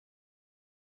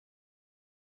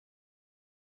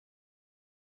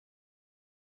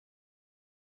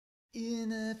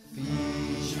In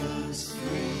Ephesians 3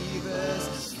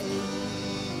 verse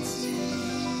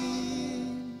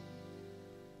 18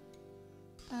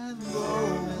 and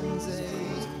Romans 8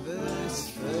 verse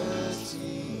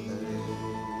 38,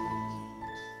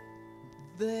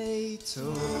 they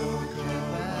talk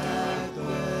about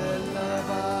the love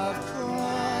of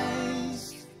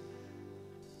Christ,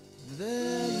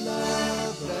 the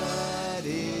love that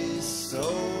is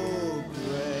so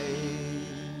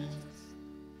great.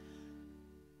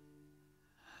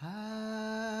 How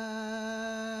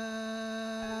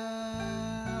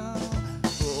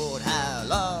broad, how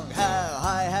long, how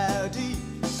high, how deep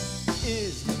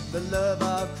is the love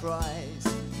of Christ?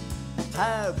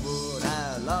 How broad,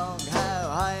 how long, how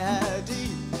high, how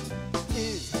deep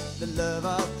is the love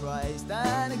of Christ?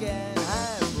 And again,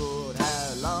 how broad,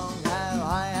 how long, how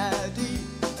high, how deep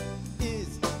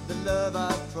is the love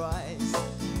of Christ?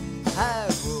 How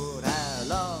broad, how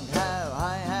long, how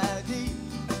high, how deep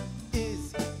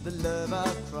is the love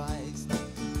of Christ?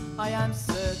 I am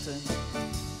certain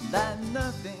that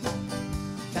nothing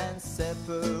can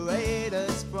separate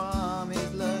us from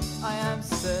His love. I am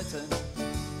certain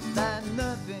that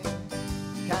nothing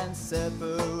can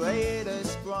separate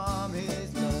us from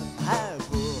His love. How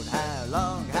broad, how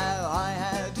long, how high,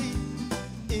 how deep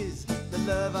is the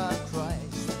love of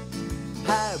Christ?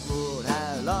 How broad,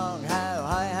 how long, how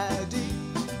high, how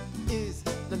deep is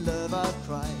the love of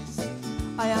Christ?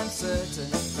 I am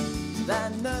certain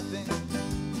that nothing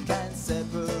can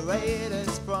separate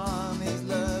us from His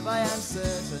love. I am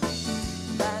certain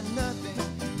that nothing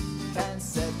can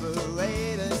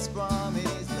separate us from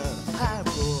His love. How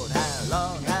broad, how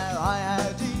long, how high,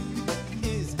 how deep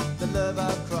is the love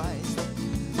of Christ?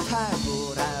 How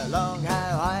broad, how long,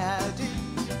 how high, how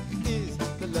deep is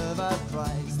the love of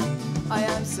Christ? I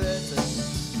am certain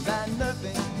that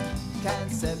nothing can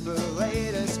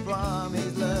separate us from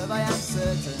His love. I am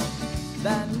certain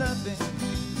that nothing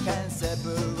can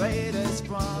separate us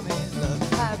from His love.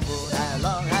 How broad, how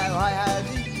long, how high, how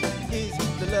deep is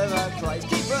the love of Christ?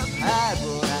 Keep up. How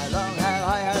broad, how long, how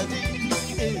high, how deep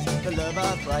is the love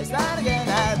of Christ? And again,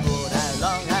 how broad, how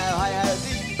long, how high, how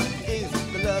deep is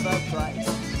the love of Christ?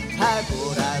 How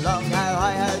broad, how long, how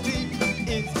high, how deep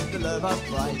is the love of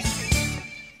Christ?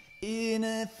 In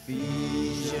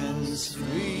Ephesians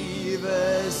 3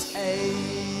 verse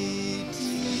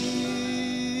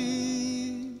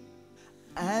 18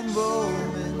 and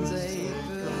Romans 8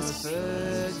 verse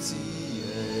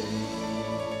 38,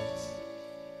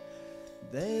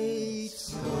 they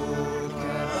talk